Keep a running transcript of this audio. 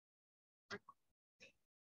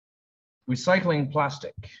Recycling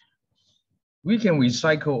plastic. We can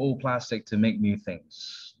recycle old plastic to make new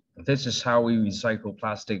things. This is how we recycle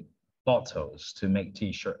plastic bottles to make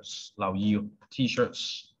t-shirts. 留意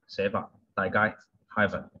t-shirts 寫法，大街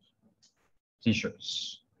hyphen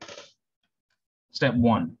t-shirts. Step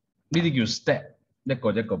 1， 呢啲叫 step， 一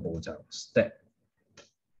個一個步驟 step.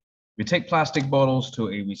 We take plastic bottles to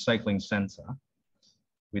a recycling center.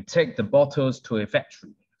 We take the bottles to a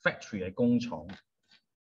factory. Factory 係工廠。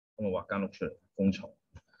咁我畫間屋出嚟，工廠。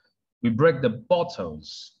We break the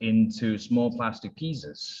bottles into small plastic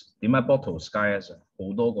pieces. 點解 bottles 加 S 啊？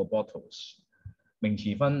好多個 bottles。名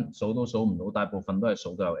詞分數都數唔到，大部分都係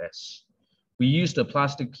數都有 S。We use the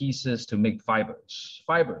plastic pieces to make fibers.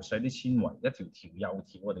 Fibers 係啲纖維，一條條幼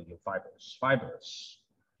條，我哋叫 fibers. Fibers.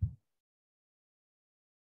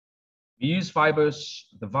 We use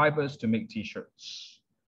the fibers to make t-shirts.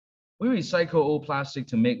 We recycle old plastic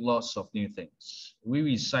to make lots of new things. We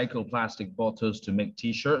recycle plastic bottles to make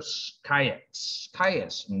t-shirts, kayaks.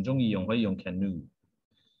 Kayaks 唔中意用可以用 canoe.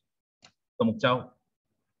 獨木舟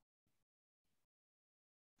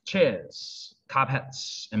chairs,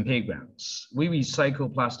 carpets, and playgrounds. We recycle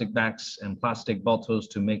plastic bags and plastic bottles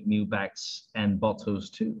to make new bags and bottles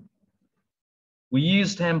too. We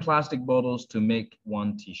use 10 plastic bottles to make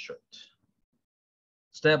 1 t-shirt.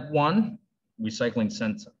 Step 1, recycling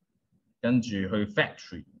center. 跟住去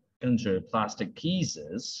factory, 跟住 plastic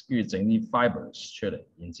pieces, 跟住整啲 fibers 出嚟，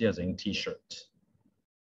然之後整 t-shirt.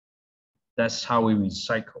 That's how we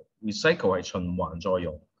recycle. Recycle 係循環再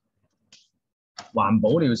用。環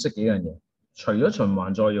保你要識幾樣嘢，除咗循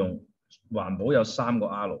環再用，環保有3個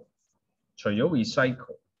R。除咗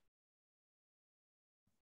recycle，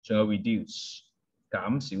 仲有 reduce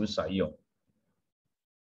減少使用，同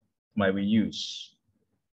埋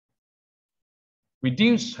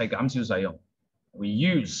reuse。Reduce 係減少使用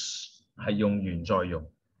 ，reuse 係用完再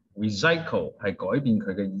用 ，recycle 係改變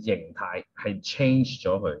佢嘅形態，係 change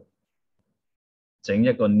咗佢，整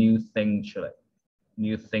一個 new thing 出嚟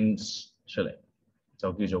 ，new things 出嚟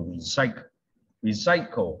就叫做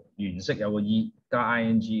recycle。recycle 原式有個 e 加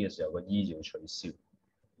ing 嘅時候個 e 就要取消，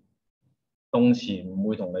動詞唔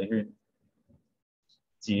會同你圈，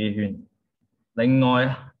自己圈。另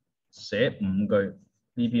外寫5句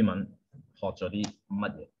呢篇文。學咗啲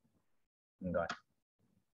乜嘢？唔該。